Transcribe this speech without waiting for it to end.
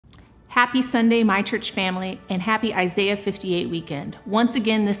Happy Sunday, my church family, and happy Isaiah 58 weekend. Once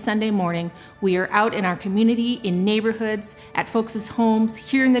again, this Sunday morning, we are out in our community, in neighborhoods, at folks' homes,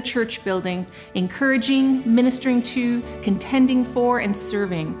 here in the church building, encouraging, ministering to, contending for, and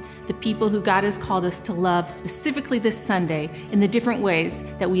serving the people who God has called us to love, specifically this Sunday, in the different ways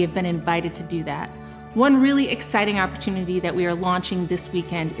that we have been invited to do that. One really exciting opportunity that we are launching this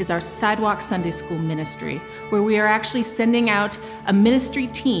weekend is our Sidewalk Sunday School ministry, where we are actually sending out a ministry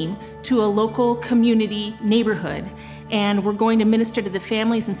team to a local community neighborhood, and we're going to minister to the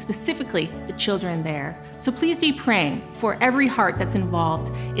families and specifically the children there. So please be praying for every heart that's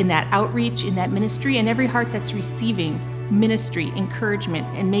involved in that outreach, in that ministry, and every heart that's receiving ministry, encouragement,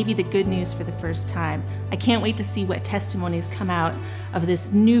 and maybe the good news for the first time. I can't wait to see what testimonies come out of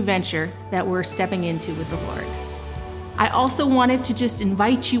this new venture that we're stepping into with the Lord. I also wanted to just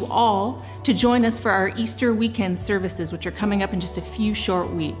invite you all to join us for our Easter weekend services, which are coming up in just a few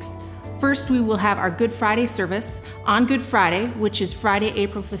short weeks. First, we will have our Good Friday service on Good Friday, which is Friday,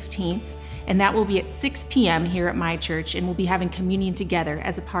 April 15th, and that will be at 6 p.m. here at my church, and we'll be having communion together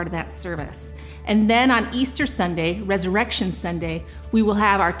as a part of that service. And then on Easter Sunday, Resurrection Sunday, we will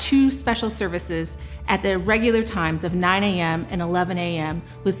have our two special services at the regular times of 9 a.m. and 11 a.m.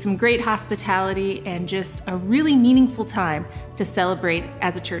 with some great hospitality and just a really meaningful time to celebrate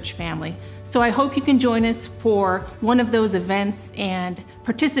as a church family. So I hope you can join us for one of those events and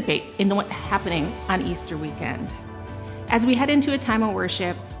participate in what's happening on Easter weekend. As we head into a time of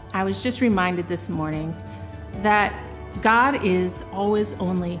worship, I was just reminded this morning that God is always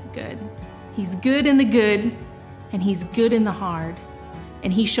only good. He's good in the good, and He's good in the hard.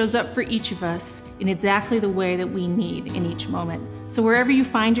 And He shows up for each of us in exactly the way that we need in each moment. So wherever you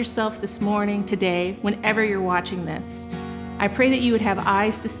find yourself this morning, today, whenever you're watching this, I pray that you would have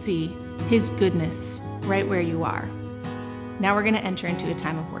eyes to see His goodness right where you are. Now we're going to enter into a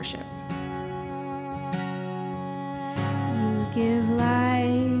time of worship. You give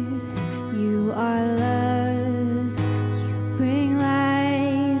life, you are love, you bring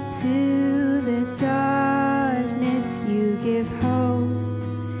light to the darkness, you give hope,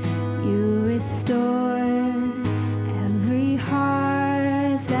 you restore every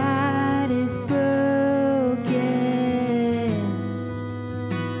heart that is broken,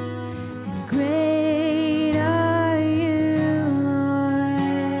 and great are you, Lord.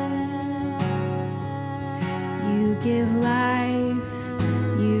 You give life,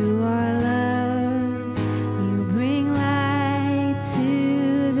 you are love, you bring light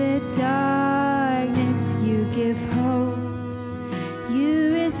to the darkness, you give hope,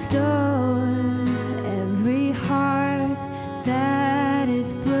 you restore every heart that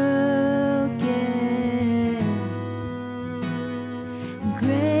is broken.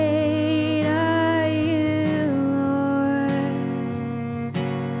 Great are you, Lord.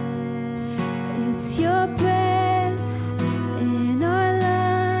 It's your breath in our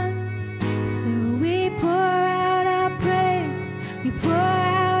lungs, so we pour out our praise. We pour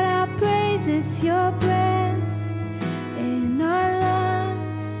out our praise. It's your breath in our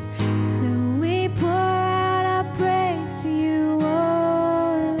lungs, so we pour out our praise to you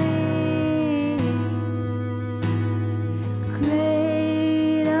only.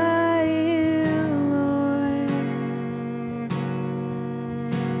 Great are you, Lord.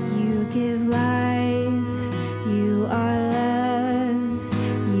 You give life, you are love,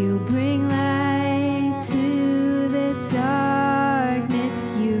 you bring light to the darkness,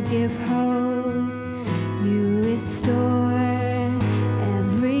 you give hope, you restore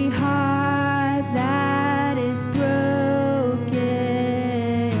every heart that is broken.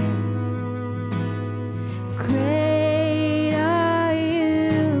 Great are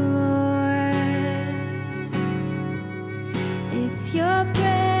you, Lord. It's your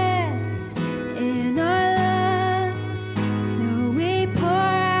breath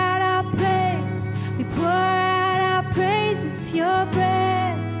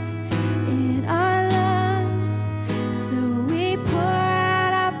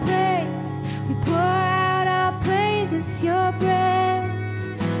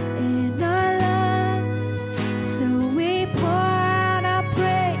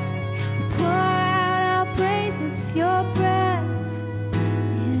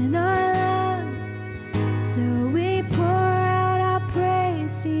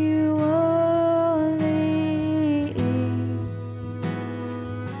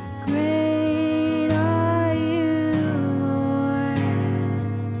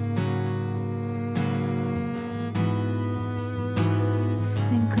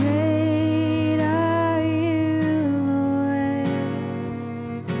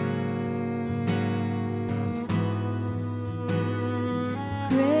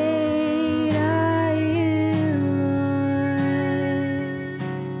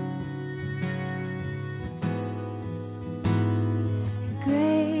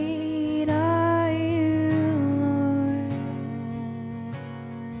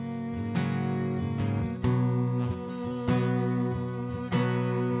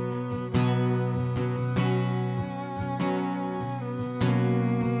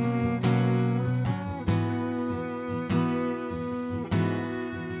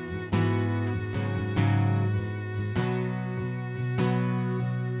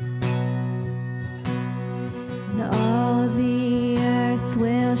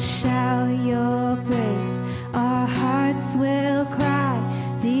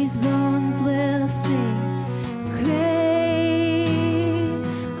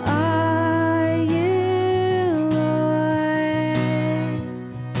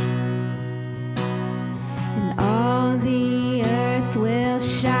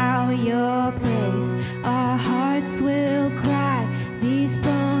shout your praise. Our hearts will cry, these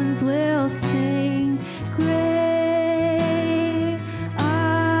bones will sing. Great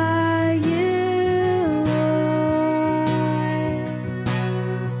are you, Lord.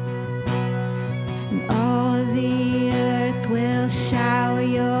 And all the earth will shout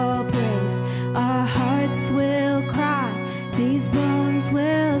your praise. Our hearts will cry, these bones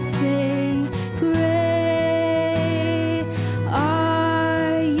will sing. Great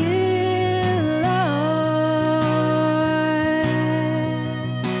are you, Lord.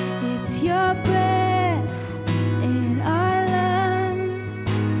 It's your breath in our lungs,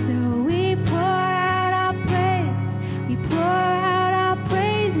 so we pour out our praise. We pour out our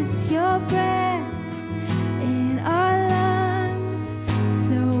praise. It's your breath in our lungs,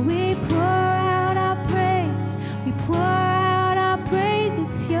 so we pour out our praise. We pour out our praise.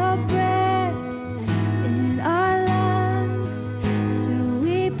 It's your breath in our lungs, so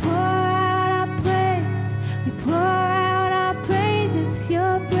we pour out our praise. We pour out our praise. It's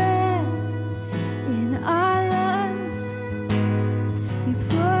your breath in our lungs. We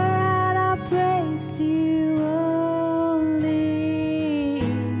pour out our praise to you only.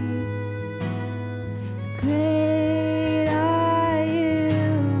 Great are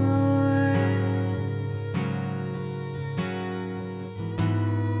you, Lord.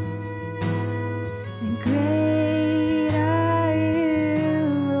 And great are you,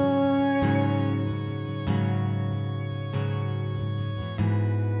 Lord.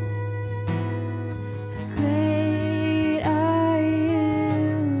 Great are you,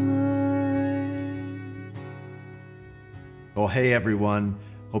 Lord. Well, hey everyone.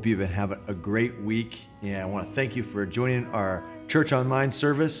 Hope you've been having a great week. And I want to thank you for joining our church online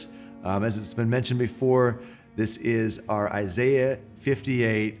service. As it's been mentioned before, this is our Isaiah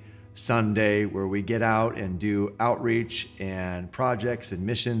 58 Sunday where we get out and do outreach and projects and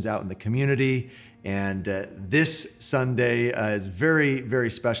missions out in the community. And this Sunday is very, very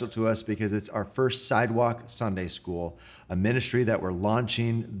special to us because it's our first Sidewalk Sunday School, a ministry that we're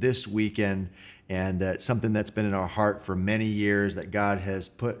launching this weekend. And it's something that's been in our heart for many years, that God has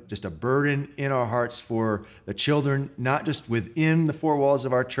put just a burden in our hearts for the children, not just within the four walls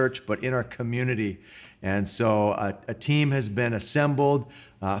of our church, but in our community. And so a team has been assembled,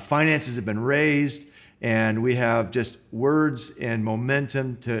 finances have been raised, and we have just words and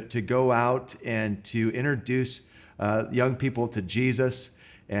momentum to go out and to introduce young people to Jesus.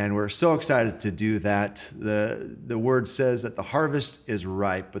 And we're so excited to do that. The word says that the harvest is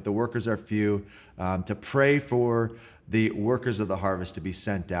ripe, but the workers are few. To pray for the workers of the harvest to be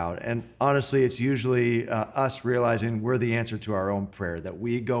sent out. And honestly, it's usually us realizing we're the answer to our own prayer, that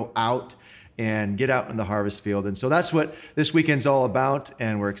we go out and get out in the harvest field. And so that's what this weekend's all about.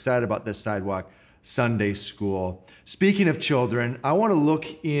 And we're excited about this Sidewalk Sunday School. Speaking of children, I want to look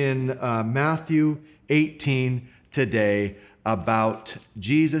in Matthew 18 today about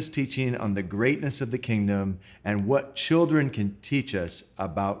Jesus teaching on the greatness of the kingdom and what children can teach us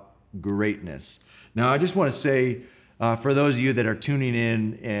about greatness. Now, I just want to say, for those of you that are tuning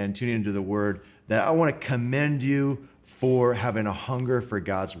in and tuning into the Word, that I want to commend you for having a hunger for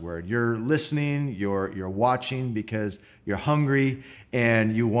God's Word. You're listening, you're watching because you're hungry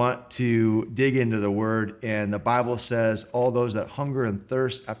and you want to dig into the Word. And the Bible says, all those that hunger and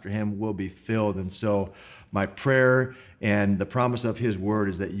thirst after Him will be filled. And so my prayer and the promise of His Word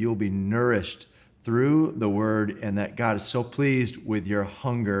is that you'll be nourished through the Word and that God is so pleased with your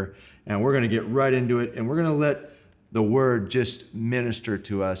hunger. And we're going to get right into it, and we're going to let the Word just minister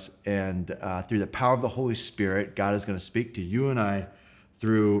to us. And through the power of the Holy Spirit, God is going to speak to you and I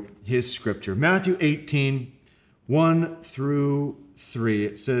through His Scripture. Matthew 18, 1 through 3,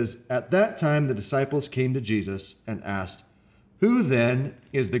 it says, "At that time the disciples came to Jesus and asked, 'Who then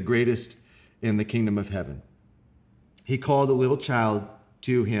is the greatest in the kingdom of heaven?' He called a little child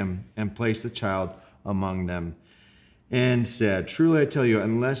to him and placed the child among them and said, 'Truly I tell you,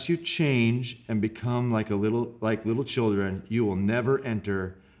 unless you change and become like little children, you will never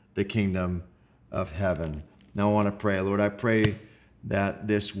enter the kingdom of heaven.'" Now I want to pray. Lord, I pray that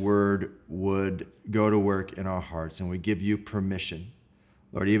this word would go to work in our hearts, and we give you permission.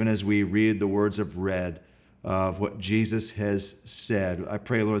 Lord, even as we read the words of what Jesus has said, I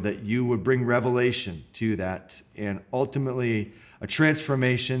pray, Lord, that you would bring revelation to that and ultimately a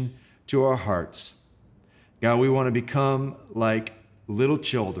transformation to our hearts. God, we want to become like little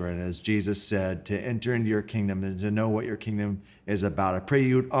children, as Jesus said, to enter into your kingdom and to know what your kingdom is about. I pray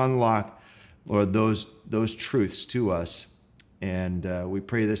you would unlock, Lord, those truths to us. And we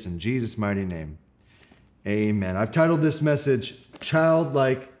pray this in Jesus' mighty name. Amen. I've titled this message,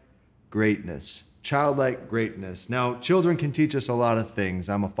 Childlike Greatness. childlike greatness. Now, children can teach us a lot of things.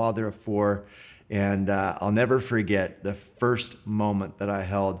 I'm a father of 4, and I'll never forget the first moment that I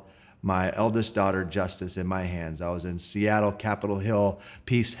held my eldest daughter, Justice, in my hands. I was in Seattle, Capitol Hill,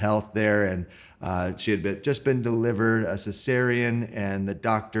 Peace Health there, and she had just been delivered a cesarean, and the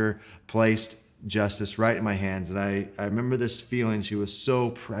doctor placed Justice right in my hands. And I remember this feeling. She was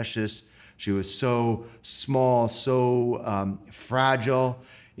so precious. She was so small, so fragile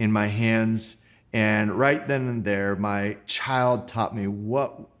in my hands. And right then and there, my child taught me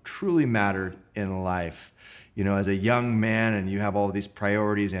what truly mattered in life. You know, as a young man, and you have all these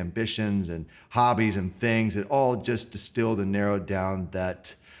priorities, ambitions, and hobbies and things, it all just distilled and narrowed down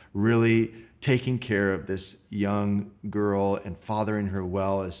that really taking care of this young girl and fathering her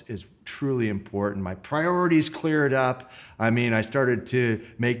well is truly important. My priorities cleared up. I mean, I started to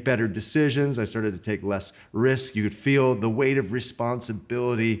make better decisions. I started to take less risk. You could feel the weight of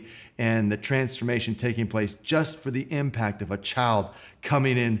responsibility and the transformation taking place just for the impact of a child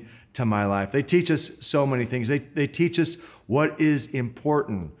coming in to my life. They teach us so many things. They teach us what is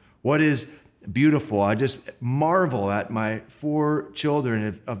important, what is beautiful. I just marvel at my 4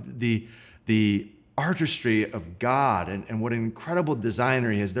 children of the artistry of God and what an incredible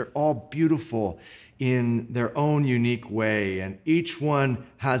designer he is. They're all beautiful in their own unique way, and each one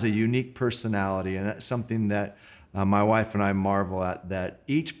has a unique personality, and that's something that my wife and I marvel at, that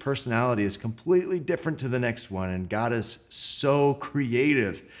each personality is completely different to the next one, and God is so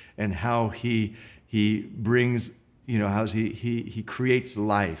creative in how he brings, you know, how he creates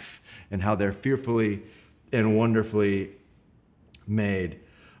life, and how they're fearfully and wonderfully made.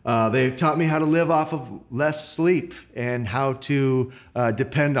 They taught me how to live off of less sleep and how to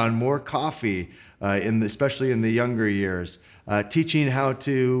depend on more coffee, especially in the younger years. Teaching how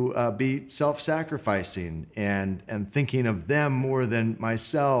to be self-sacrificing and thinking of them more than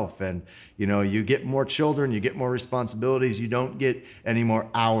myself. And, you know, you get more children, you get more responsibilities, you don't get any more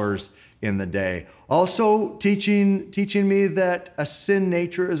hours in the day. Also teaching me that a sin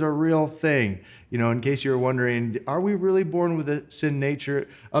nature is a real thing. You know, in case you were wondering, are we really born with a sin nature?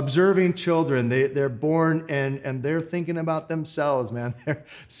 Observing children, they're born and they're thinking about themselves, man. They're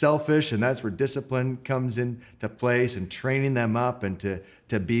selfish, and that's where discipline comes into place, and training them up and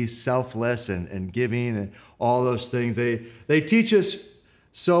to be selfless and giving and all those things. They teach us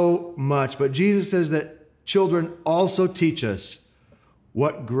so much, but Jesus says that children also teach us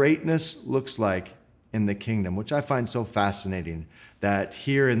what greatness looks like in the kingdom, which I find so fascinating, that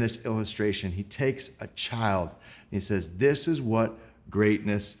here in this illustration, he takes a child and he says, this is what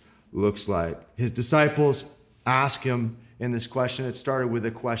greatness looks like. His disciples ask him in this question. It started with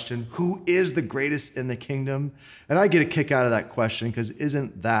a question, who is the greatest in the kingdom? And I get a kick out of that question, because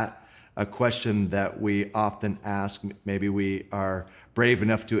isn't that a question that we often ask? Maybe we are brave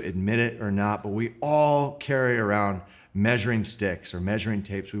enough to admit it or not, but we all carry around measuring sticks or measuring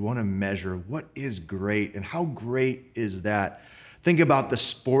tapes. We want to measure what is great, and how great is that? Think about the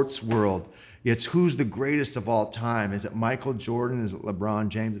sports world. It's who's the greatest of all time. Is it Michael Jordan? Is it LeBron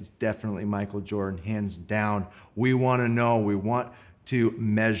James? It's definitely Michael Jordan, hands down. We want to know. We want to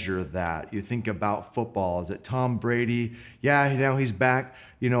measure that. You think about football. Is it Tom Brady? Yeah, now he's back.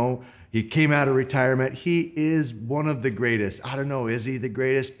 You know, he came out of retirement. He is one of the greatest. I don't know, is he the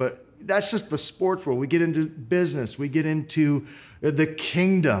greatest? But that's just the sports world. We get into business. We get into the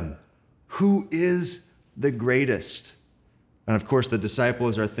kingdom. Who is the greatest? And of course, the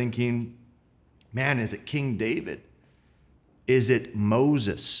disciples are thinking, man, is it King David? Is it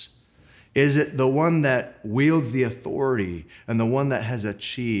Moses? Is it the one that wields the authority and the one that has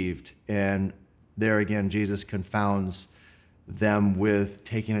achieved? And there again, Jesus confounds them with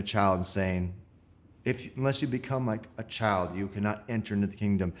taking a child and saying, unless you become like a child, you cannot enter into the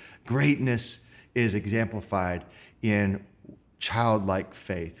kingdom. Greatness is exemplified in childlike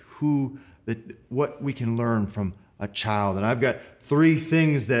faith. What we can learn from a child. And I've got 3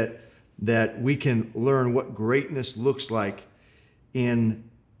 things that we can learn what greatness looks like in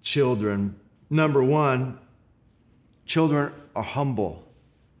children. Number 1, children are humble.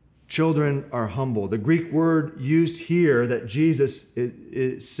 Children are humble. The Greek word used here that Jesus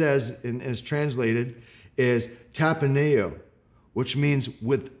it says and is translated is tapaneo, which means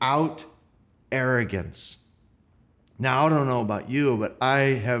without arrogance. Now, I don't know about you, but I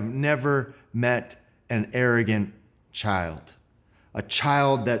have never met an arrogant child. A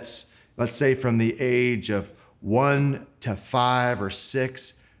child that's, let's say, from the age of 1 to 5 or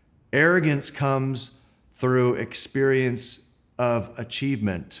 6. Arrogance comes through experience of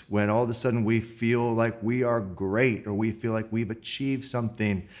achievement, when all of a sudden we feel like we are great, or we feel like we've achieved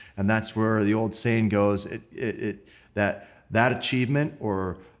something. And that's where the old saying goes, that achievement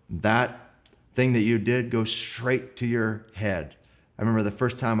or that thing that you did go straight to your head. I remember the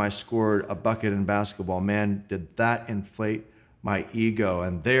first time I scored a bucket in basketball, man, did that inflate my ego.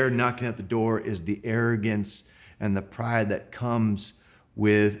 And there knocking at the door is the arrogance and the pride that comes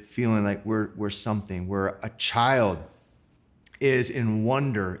with feeling like we're something. Where a child is in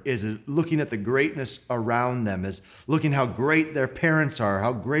wonder, is looking at the greatness around them, is looking how great their parents are,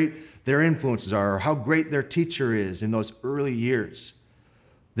 how great their influences are, or how great their teacher is in those early years.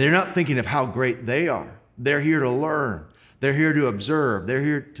 They're not thinking of how great they are. They're here to learn. They're here to observe. They're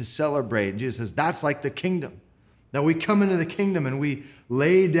here to celebrate. And Jesus says, that's like the kingdom. That we come into the kingdom and we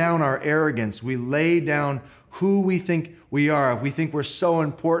lay down our arrogance. We lay down who we think we are. If we think we're so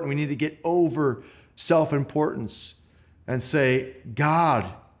important, we need to get over self-importance and say, God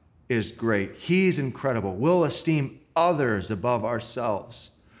is great. He's incredible. We'll esteem others above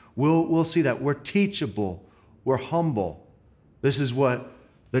ourselves. We'll see that we're teachable. We're humble. This is what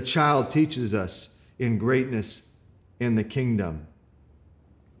the child teaches us in greatness in the kingdom.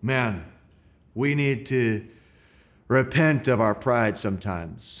 Man, we need to repent of our pride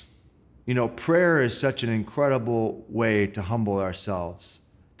sometimes. You know, prayer is such an incredible way to humble ourselves,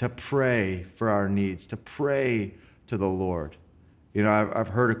 to pray for our needs, to pray to the Lord. You know, I've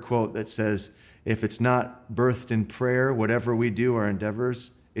heard a quote that says, if it's not birthed in prayer, whatever we do, our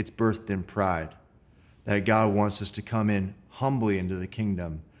endeavors, it's birthed in pride. That God wants us to come in humbly into the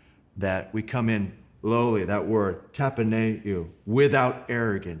kingdom, that we come in lowly, that word, tapaneu, without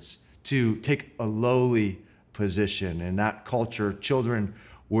arrogance, to take a lowly position. In that culture, children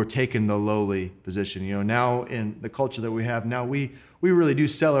were taking the lowly position. You know, now in the culture that we have now, we really do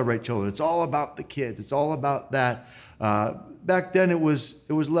celebrate children. It's all about the kids. It's all about that. Back then, it was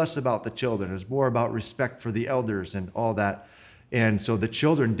less about the children. It was more about respect for the elders and all that. And so the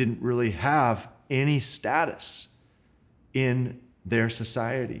children didn't really have any status in their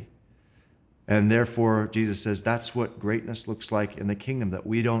society. And therefore, Jesus says that's what greatness looks like in the kingdom, that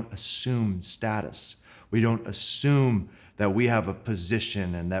we don't assume status. We don't assume that we have a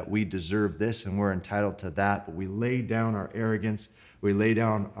position and that we deserve this and we're entitled to that, but we lay down our arrogance, we lay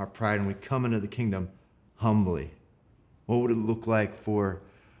down our pride, and we come into the kingdom humbly. What would it look like for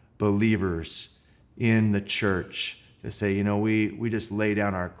believers in the church to say, you know, we just lay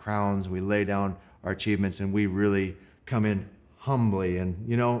down our crowns, we lay down our achievements, and we really come in humbly? And,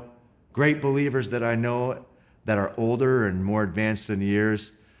 you know, great believers that I know that are older and more advanced in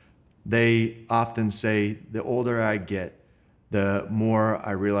years, they often say, the older I get, the more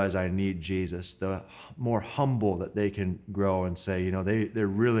I realize I need Jesus, the more humble that they can grow and say, you know, they're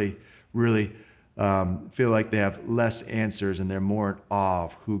really, really feel like they have less answers and they're more in awe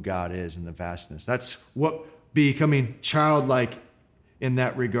of who God is and the vastness. That's what becoming childlike in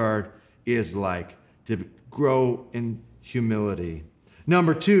that regard is like, to grow in humility.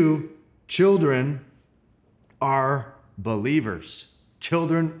 Number two, children are believers.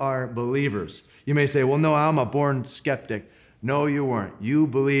 Children are believers. You may say, well, no, I'm a born skeptic. No, you weren't. You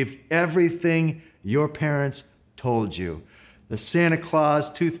believed everything your parents told you. The Santa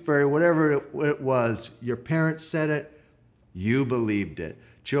Claus, Tooth Fairy, whatever it was, your parents said it, you believed it.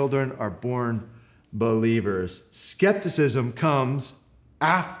 Children are born believers. Skepticism comes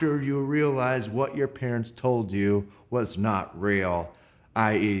after you realize what your parents told you was not real,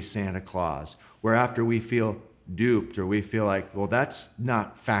 i.e. Santa Claus, where after we feel duped or we feel like, well, that's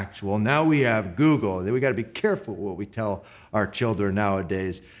not factual. Now we have Google. We got to be careful what we tell our children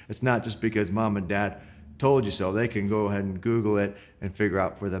nowadays. It's not just because mom and dad told you so. They can go ahead and Google it and figure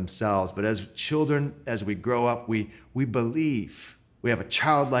out for themselves. But as children, as we grow up, we believe. We have a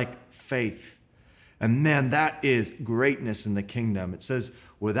childlike faith. And man, that is greatness in the kingdom. It says,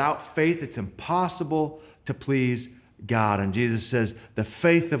 without faith, it's impossible to please God. And Jesus says, the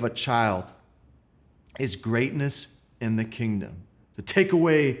faith of a child is greatness in the kingdom. To take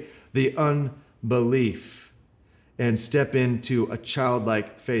away the unbelief and step into a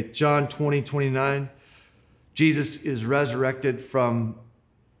childlike faith. John 20:29, Jesus is resurrected from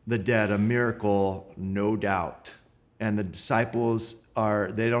the dead, a miracle, no doubt. And the disciples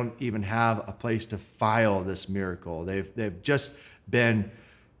they don't even have a place to file this miracle. They've just been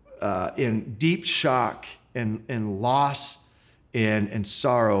in deep shock and loss and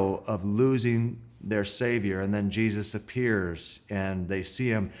sorrow of losing their Savior. And then Jesus appears and they see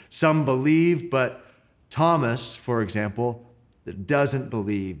him. Some believe, but Thomas, for example, doesn't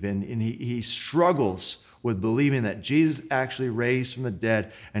believe. And he struggles with believing that Jesus actually raised from the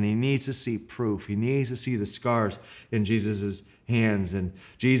dead, and he needs to see proof. He needs to see the scars in Jesus' hands. And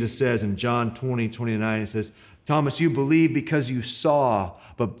Jesus says in John 20:29, he says, Thomas, you believe because you saw,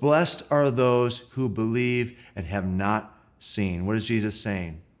 but blessed are those who believe and have not seen. What is Jesus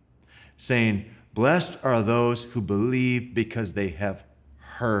saying? saying, blessed are those who believe because they have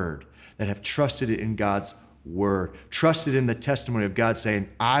heard, that have trusted in God's word, trusted in the testimony of God saying,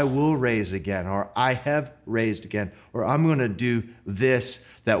 I will raise again, or I have raised again, or I'm going to do this,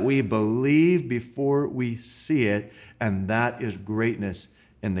 that we believe before we see it, and that is greatness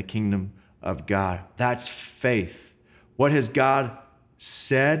in the kingdom of God. That's faith. What has God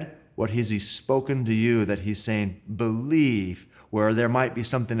said? What has he spoken to you that he's saying, believe, where there might be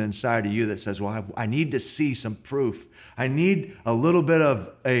something inside of you that says, well, I need to see some proof. I need a little bit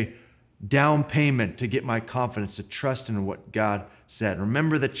of a down payment to get my confidence to trust in what God said.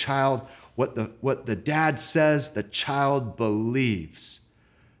 Remember the child, what the dad says, the child believes.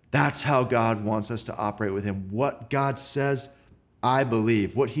 That's how God wants us to operate with him. What God says, I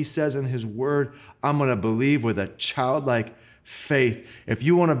believe. What he says in his word, I'm going to believe with a childlike faith. If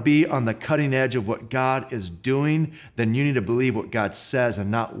you want to be on the cutting edge of what God is doing, then you need to believe what God says and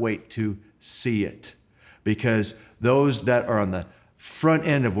not wait to see it. Because those that are on the front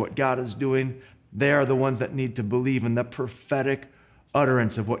end of what God is doing, they are the ones that need to believe in the prophetic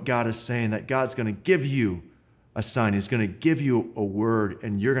utterance of what God is saying, that God's going to give you a sign. He's going to give you a word,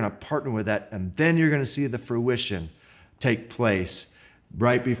 and you're going to partner with that, and then you're going to see the fruition take place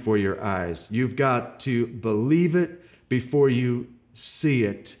right before your eyes. You've got to believe it before you see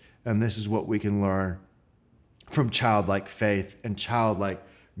it, and this is what we can learn from childlike faith and childlike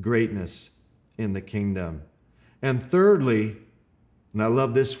greatness in the kingdom. And thirdly, and I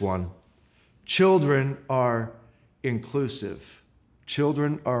love this one, children are inclusive.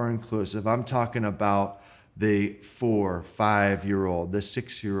 Children are inclusive. I'm talking about the 4, 5-year-old, the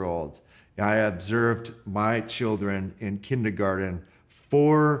 6-year-old. I observed my children in kindergarten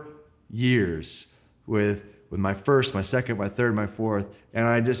 4 years with my first, my second, my third, my fourth. And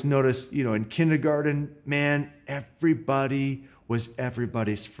I just noticed, in kindergarten, man, everybody was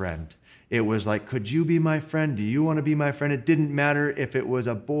everybody's friend. It was like, could you be my friend? Do you want to be my friend? It didn't matter if it was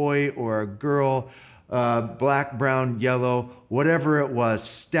a boy or a girl, black, brown, yellow, whatever it was,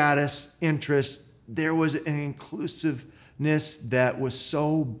 status, interest. There was an inclusiveness that was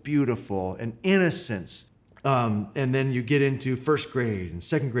so beautiful, and innocence. And then you get into first grade and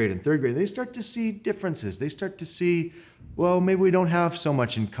second grade and third grade. They start to see differences. They start to see, well, maybe we don't have so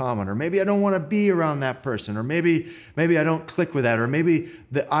much in common, or maybe I don't want to be around that person, or maybe I don't click with that, or maybe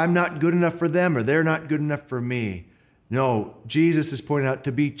I'm not good enough for them, or they're not good enough for me. No, Jesus is pointing out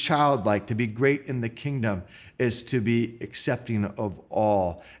to be childlike, to be great in the kingdom, is to be accepting of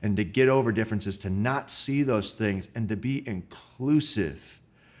all, and to get over differences, to not see those things, and to be inclusive.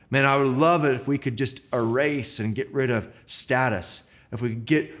 Man, I would love it if we could just erase and get rid of status, if we could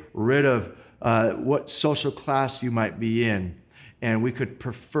get rid of what social class you might be in, and we could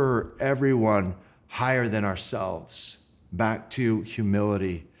prefer everyone higher than ourselves, back to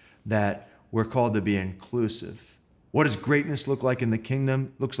humility, that we're called to be inclusive. What does greatness look like in the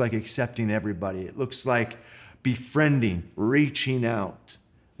kingdom? It looks like accepting everybody. It looks like befriending, reaching out,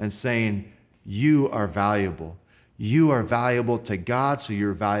 and saying, you are valuable. You are valuable to God, so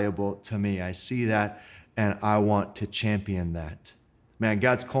you're valuable to me. I see that, and I want to champion that. Man,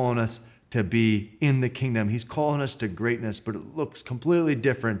 God's calling us to be in the kingdom. He's calling us to greatness, but it looks completely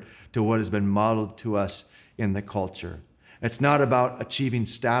different to what has been modeled to us in the culture. It's not about achieving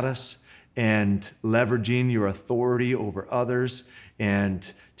status and leveraging your authority over others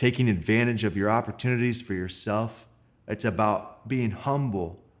and taking advantage of your opportunities for yourself. It's about being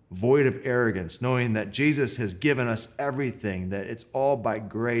humble, void of arrogance, knowing that Jesus has given us everything, that it's all by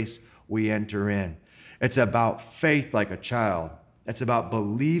grace we enter in. It's about faith like a child. It's about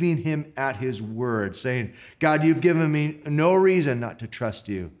believing him at his word, saying, God, you've given me no reason not to trust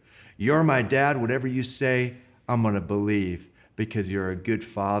you. You're my dad. Whatever you say, I'm going to believe, because you're a good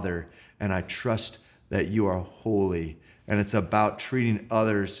father, and I trust that you are holy. And it's about treating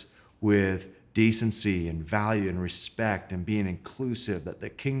others with decency and value and respect, and being inclusive, that the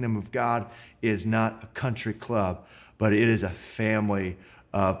kingdom of God is not a country club, but it is a family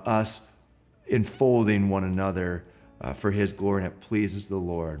of us enfolding one another for his glory, and it pleases the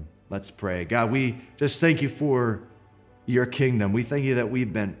Lord. Let's pray. God, we just thank you for your kingdom. We thank you that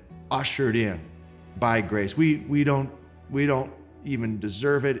we've been ushered in by grace. We don't even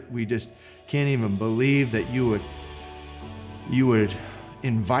deserve it. We just can't even believe that you would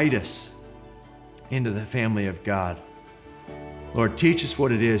invite us into the family of God. Lord, teach us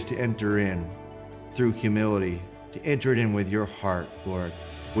what it is to enter in through humility, to enter it in with your heart, Lord.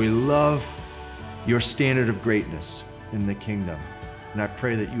 We love your standard of greatness in the kingdom. And I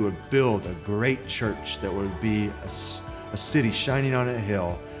pray that you would build a great church that would be a city shining on a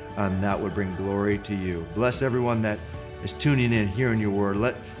hill, and that would bring glory to you. Bless everyone that is tuning in, hearing your word.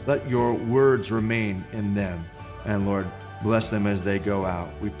 Let your words remain in them. And Lord, bless them as they go out.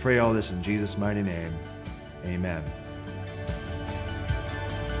 We pray all this in Jesus' mighty name. Amen.